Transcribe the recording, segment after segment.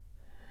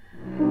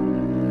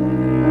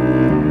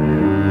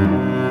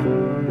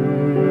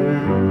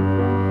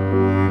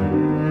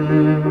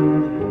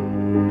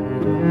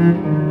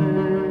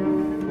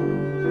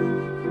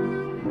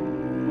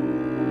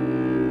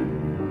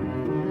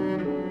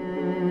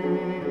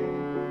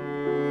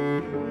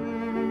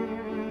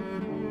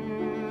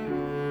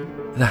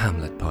The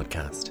Hamlet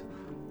Podcast,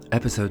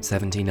 Episode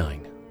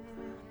 79.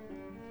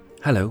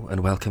 Hello and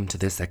welcome to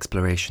this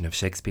exploration of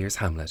Shakespeare's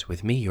Hamlet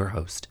with me, your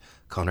host,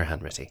 Conor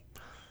Hanratty.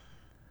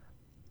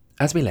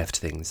 As we left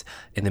things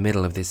in the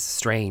middle of this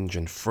strange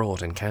and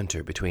fraught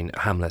encounter between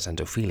Hamlet and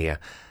Ophelia,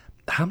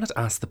 Hamlet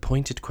asked the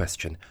pointed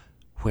question,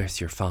 "Where's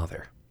your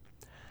father?"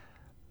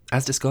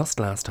 As discussed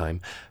last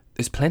time,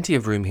 there's plenty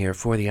of room here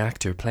for the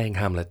actor playing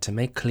Hamlet to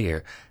make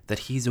clear that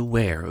he's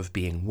aware of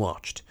being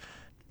watched,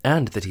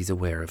 and that he's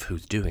aware of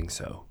who's doing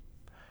so.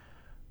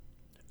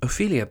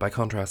 Ophelia, by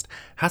contrast,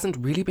 hasn't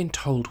really been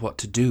told what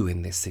to do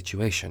in this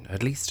situation,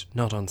 at least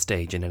not on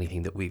stage in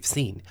anything that we've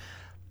seen.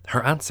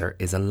 Her answer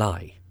is a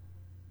lie.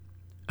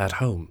 "At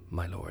home,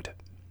 my lord."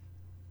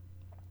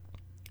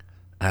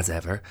 As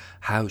ever,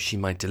 how she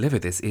might deliver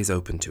this is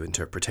open to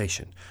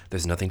interpretation.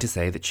 There's nothing to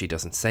say that she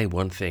doesn't say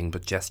one thing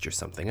but gesture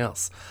something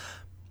else.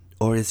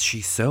 Or is she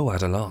so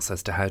at a loss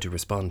as to how to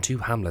respond to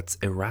Hamlet's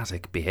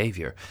erratic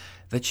behaviour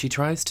that she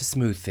tries to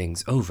smooth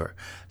things over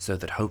so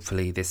that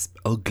hopefully this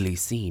ugly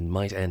scene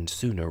might end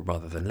sooner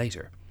rather than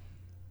later?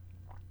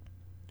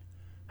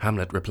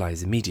 Hamlet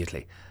replies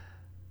immediately,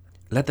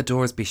 "Let the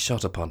doors be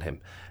shut upon him,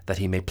 that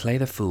he may play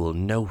the fool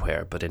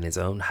nowhere but in his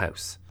own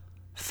house.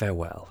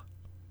 Farewell."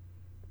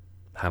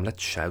 Hamlet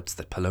shouts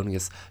that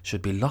Polonius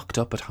should be locked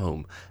up at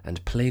home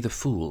and play the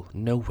fool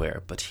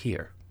nowhere but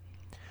here.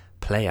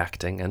 Play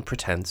acting and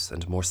pretense,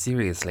 and more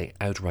seriously,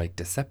 outright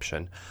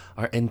deception,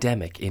 are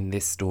endemic in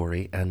this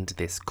story and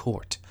this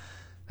court,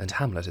 and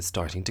Hamlet is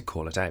starting to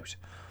call it out.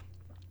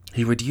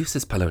 He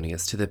reduces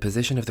Polonius to the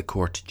position of the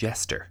court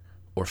jester,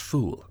 or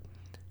fool,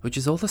 which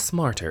is all the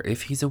smarter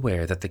if he's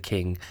aware that the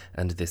king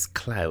and this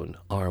clown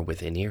are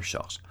within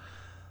earshot.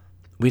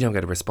 We don't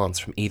get a response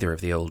from either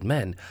of the old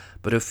men,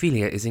 but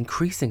Ophelia is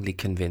increasingly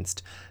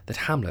convinced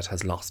that Hamlet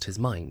has lost his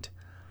mind.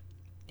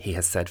 He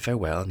has said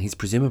farewell, and he's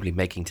presumably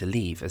making to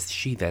leave, as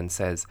she then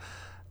says,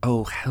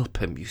 "Oh,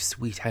 help him, you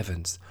sweet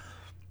heavens."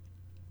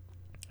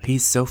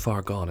 He's so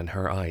far gone in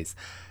her eyes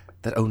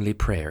that only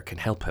prayer can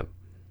help him.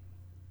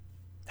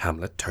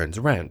 Hamlet turns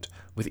around,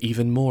 with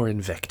even more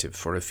invective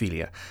for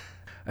Ophelia,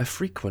 a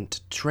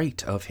frequent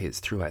trait of his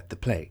throughout the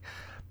play.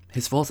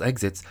 His false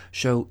exits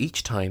show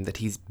each time that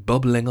he's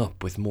bubbling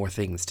up with more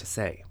things to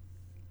say.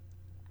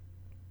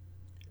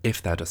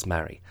 "If thou dost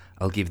marry,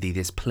 I'll give thee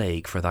this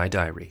plague for thy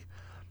diary.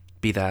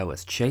 Be thou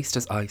as chaste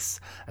as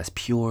ice, as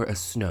pure as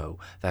snow,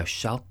 thou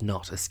shalt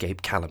not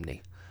escape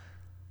calumny.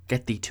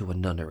 Get thee to a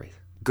nunnery.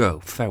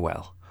 Go,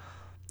 farewell.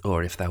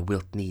 Or if thou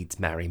wilt needs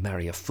marry,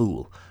 marry a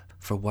fool,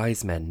 for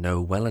wise men know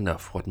well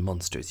enough what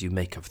monsters you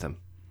make of them.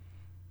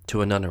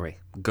 To a nunnery,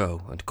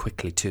 go, and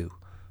quickly too.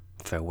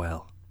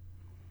 Farewell."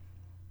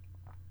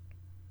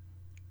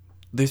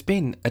 There's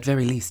been, at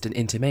very least, an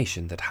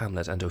intimation that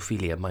Hamlet and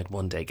Ophelia might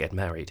one day get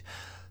married,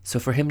 so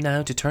for him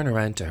now to turn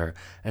around to her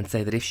and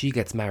say that if she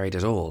gets married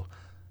at all,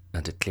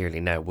 and it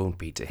clearly now won't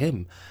be to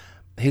him,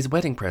 his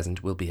wedding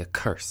present will be a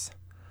curse.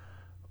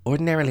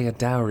 Ordinarily a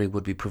dowry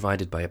would be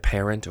provided by a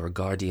parent or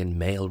guardian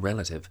male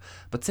relative,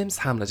 but since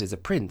Hamlet is a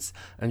prince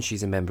and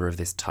she's a member of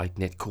this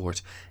tight-knit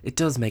court, it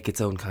does make its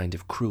own kind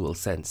of cruel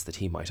sense that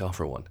he might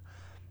offer one.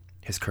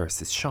 His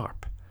curse is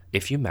sharp.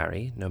 If you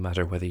marry, no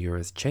matter whether you're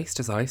as chaste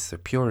as ice or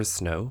pure as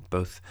snow,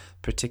 both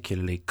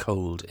particularly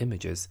cold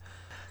images,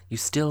 you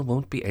still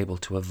won't be able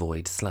to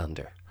avoid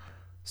slander.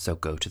 So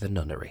go to the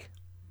nunnery.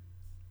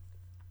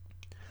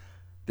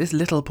 This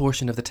little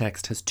portion of the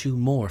text has two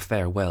more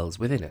farewells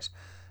within it.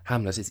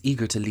 Hamlet is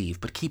eager to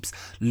leave, but keeps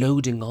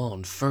loading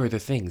on further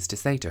things to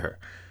say to her.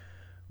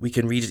 We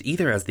can read it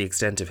either as the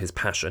extent of his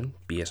passion,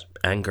 be it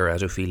anger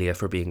at Ophelia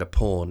for being a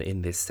pawn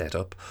in this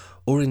setup,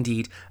 or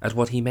indeed at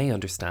what he may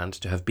understand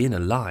to have been a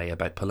lie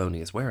about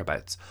Polonius'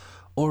 whereabouts,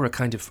 or a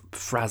kind of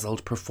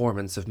frazzled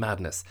performance of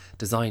madness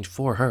designed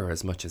for her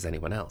as much as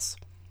anyone else.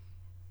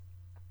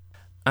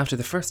 After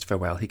the first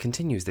farewell, he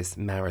continues this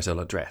marital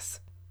address.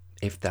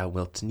 "If thou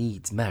wilt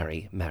needs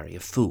marry, marry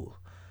a fool.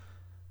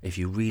 If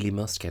you really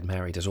must get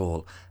married at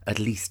all, at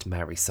least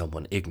marry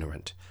someone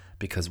ignorant,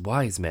 because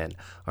wise men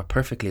are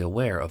perfectly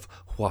aware of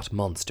what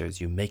monsters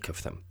you make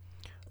of them.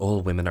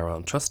 All women are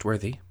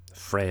untrustworthy,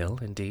 frail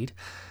indeed,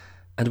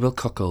 and will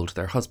cuckold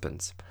their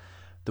husbands.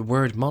 The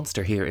word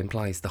monster here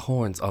implies the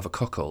horns of a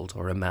cuckold,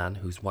 or a man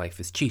whose wife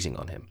is cheating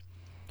on him.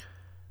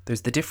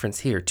 There's the difference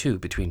here too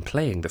between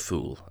playing the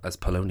fool, as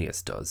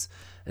Polonius does,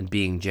 and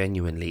being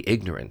genuinely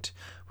ignorant,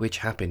 which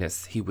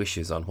happiness he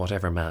wishes on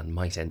whatever man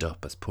might end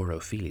up as poor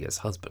Ophelia's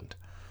husband.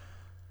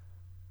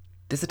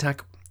 This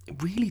attack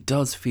really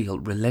does feel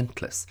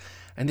relentless,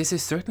 and this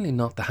is certainly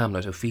not the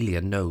Hamlet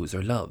Ophelia knows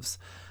or loves.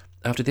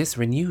 After this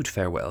renewed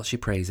farewell, she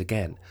prays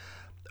again,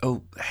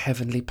 "Oh,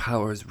 heavenly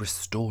powers,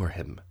 restore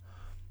him."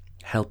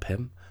 Help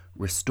him,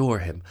 restore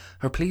him.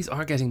 Her pleas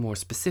are getting more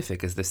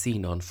specific as the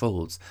scene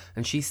unfolds,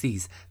 and she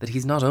sees that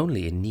he's not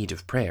only in need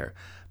of prayer,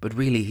 but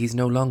really he's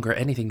no longer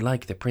anything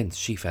like the prince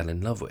she fell in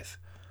love with.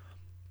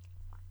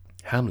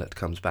 Hamlet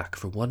comes back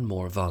for one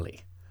more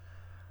volley.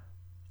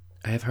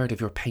 "I have heard of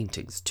your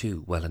paintings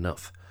too well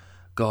enough.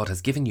 God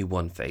has given you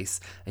one face,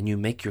 and you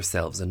make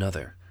yourselves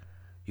another.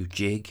 You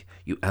jig,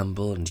 you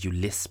amble, and you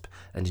lisp,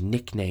 and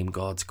nickname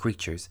God's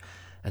creatures,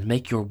 and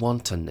make your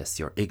wantonness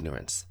your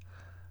ignorance.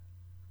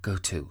 Go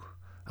to,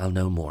 I'll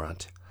no more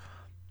on't.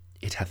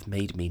 It hath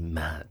made me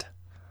mad.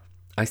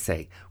 I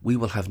say, we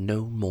will have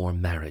no more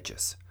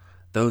marriages.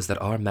 Those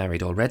that are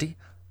married already,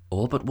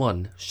 all but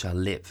one, shall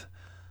live.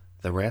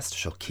 The rest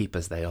shall keep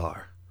as they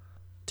are.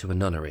 To a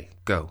nunnery,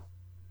 go.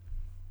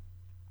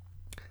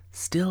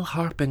 Still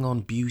harping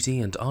on beauty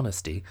and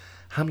honesty,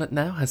 Hamlet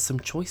now has some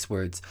choice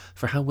words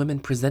for how women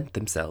present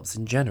themselves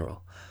in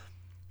general.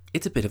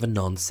 It's a bit of a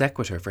non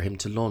sequitur for him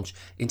to launch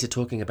into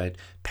talking about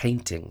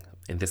painting,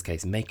 in this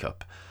case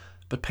makeup,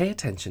 but pay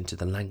attention to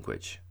the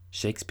language.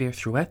 Shakespeare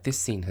throughout this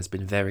scene has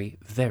been very,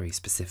 very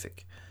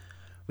specific.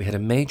 We had a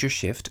major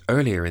shift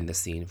earlier in the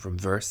scene from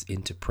verse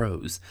into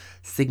prose,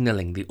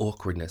 signalling the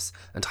awkwardness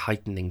and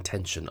heightening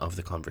tension of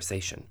the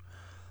conversation.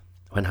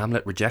 When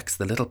Hamlet rejects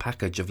the little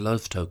package of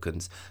love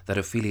tokens that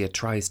Ophelia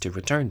tries to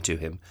return to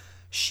him,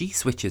 she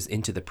switches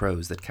into the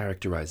prose that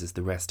characterises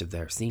the rest of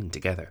their scene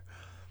together.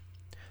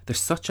 There's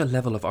such a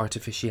level of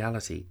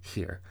artificiality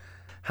here.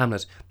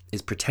 Hamlet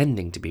is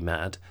pretending to be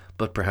mad,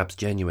 but perhaps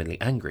genuinely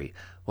angry,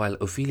 while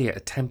Ophelia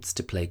attempts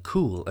to play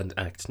cool and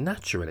act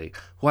naturally,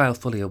 while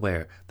fully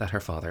aware that her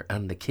father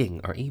and the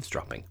king are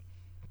eavesdropping.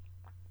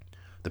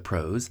 The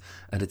prose,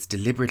 and its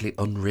deliberately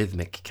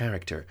unrhythmic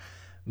character,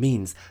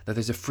 means that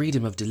there's a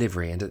freedom of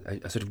delivery and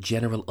a sort of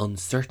general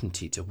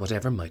uncertainty to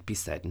whatever might be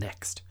said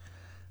next.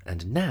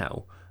 And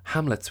now,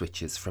 Hamlet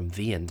switches from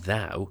thee and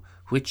thou,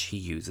 which he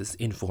uses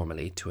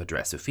informally to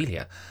address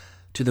Ophelia,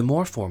 to the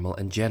more formal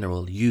and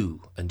general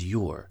you and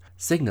your,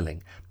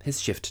 signalling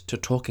his shift to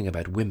talking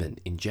about women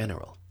in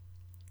general.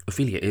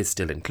 Ophelia is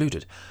still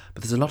included,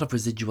 but there's a lot of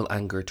residual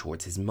anger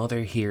towards his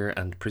mother here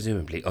and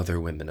presumably other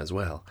women as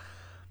well.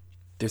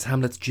 There's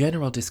Hamlet's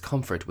general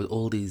discomfort with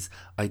all these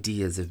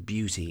ideas of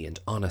beauty and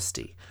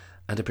honesty,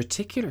 and a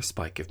particular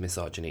spike of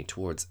misogyny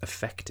towards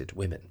affected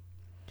women.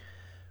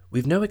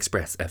 We've no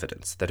express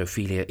evidence that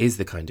Ophelia is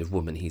the kind of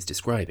woman he's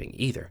describing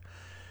either.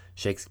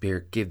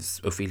 Shakespeare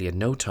gives Ophelia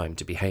no time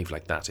to behave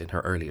like that in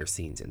her earlier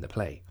scenes in the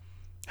play.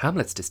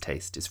 Hamlet's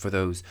distaste is for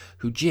those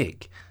who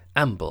jig,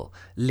 amble,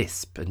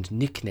 lisp, and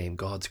nickname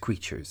God's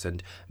creatures,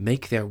 and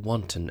make their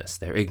wantonness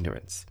their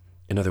ignorance.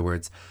 In other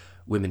words,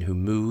 women who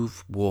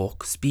move,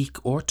 walk, speak,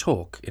 or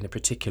talk in a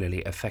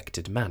particularly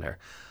affected manner,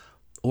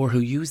 or who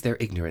use their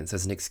ignorance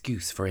as an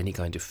excuse for any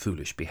kind of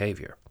foolish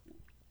behaviour.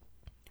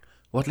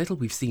 What little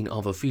we've seen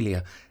of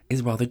Ophelia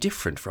is rather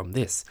different from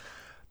this.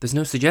 There's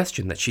no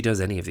suggestion that she does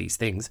any of these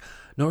things,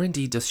 nor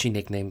indeed does she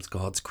nickname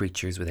God's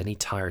creatures with any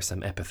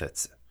tiresome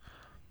epithets.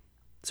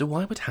 So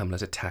why would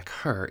Hamlet attack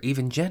her,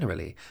 even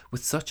generally,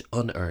 with such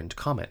unearned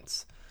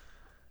comments?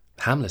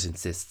 Hamlet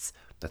insists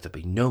that there'll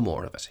be no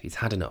more of it. He's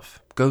had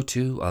enough. Go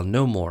to, I'll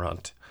no more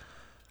on't.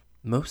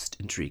 Most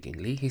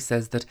intriguingly, he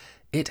says that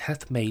it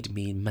hath made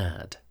me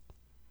mad.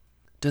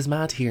 Does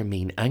mad here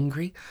mean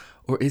angry,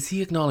 or is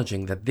he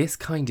acknowledging that this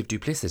kind of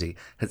duplicity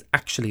has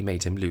actually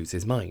made him lose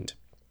his mind?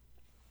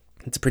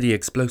 It's a pretty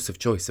explosive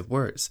choice of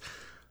words.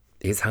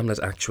 Is Hamlet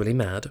actually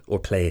mad, or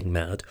playing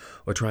mad,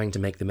 or trying to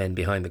make the men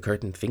behind the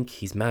curtain think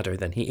he's madder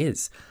than he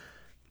is?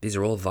 These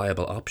are all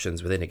viable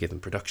options within a given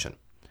production.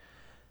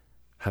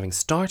 Having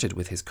started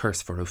with his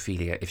curse for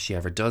Ophelia if she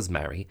ever does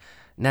marry,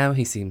 now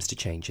he seems to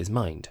change his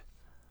mind.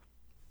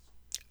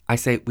 I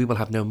say we will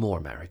have no more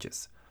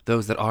marriages.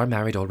 Those that are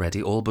married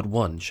already, all but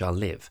one, shall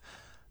live.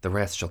 The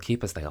rest shall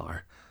keep as they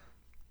are.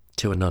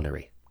 To a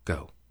nunnery,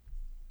 go.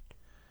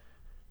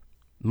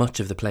 Much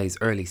of the play's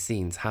early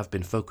scenes have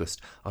been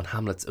focused on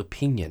Hamlet's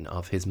opinion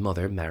of his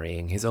mother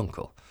marrying his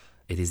uncle.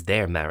 It is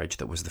their marriage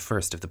that was the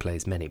first of the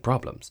play's many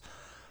problems.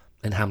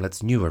 In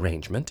Hamlet's new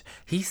arrangement,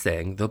 he's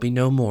saying there'll be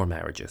no more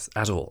marriages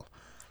at all,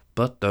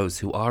 but those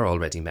who are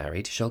already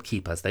married shall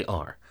keep as they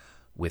are,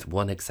 with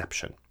one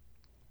exception.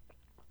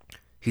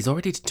 He's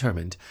already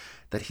determined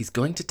that he's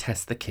going to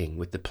test the king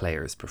with the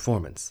player's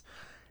performance.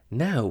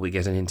 Now we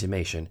get an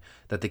intimation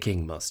that the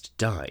king must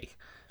die.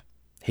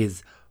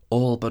 His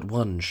 "all but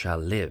one shall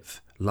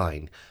live"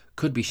 line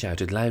could be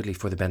shouted loudly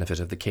for the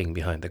benefit of the king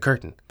behind the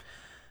curtain,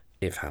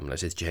 if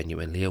Hamlet is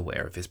genuinely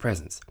aware of his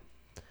presence.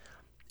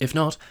 If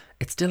not,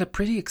 it's still a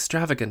pretty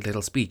extravagant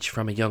little speech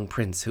from a young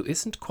prince who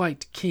isn't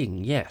quite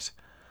king yet.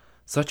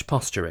 Such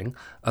posturing,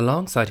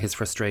 alongside his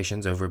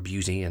frustrations over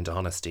beauty and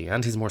honesty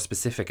and his more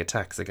specific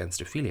attacks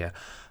against Ophelia,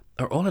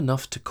 are all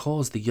enough to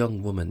cause the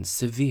young woman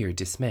severe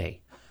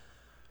dismay.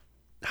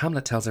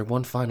 Hamlet tells her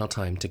one final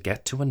time to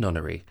get to a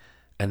nunnery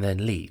and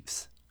then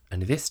leaves,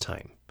 and this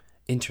time,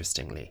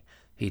 interestingly,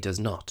 he does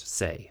not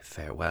say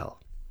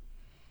farewell.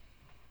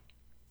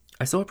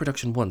 I saw a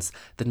production once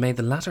that made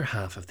the latter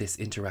half of this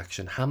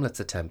interaction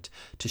Hamlet's attempt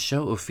to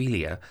show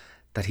Ophelia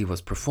that he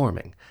was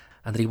performing,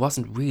 and that he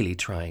wasn't really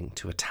trying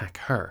to attack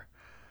her.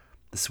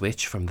 The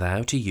switch from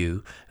thou to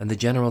you and the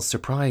general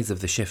surprise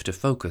of the shift of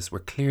focus were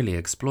clearly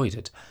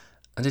exploited,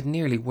 and it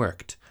nearly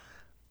worked,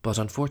 but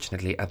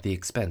unfortunately at the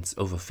expense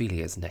of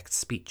Ophelia's next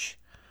speech.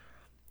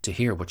 To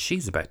hear what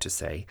she's about to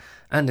say,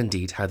 and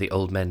indeed how the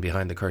old men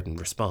behind the curtain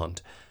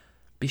respond,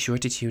 be sure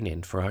to tune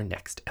in for our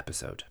next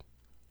episode.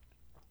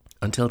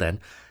 Until then,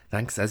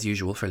 thanks as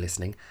usual for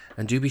listening,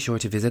 and do be sure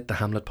to visit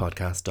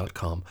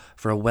thehamletpodcast.com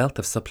for a wealth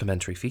of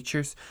supplementary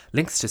features,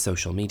 links to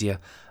social media,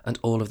 and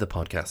all of the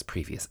podcast's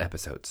previous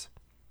episodes.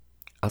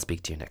 I'll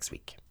speak to you next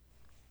week.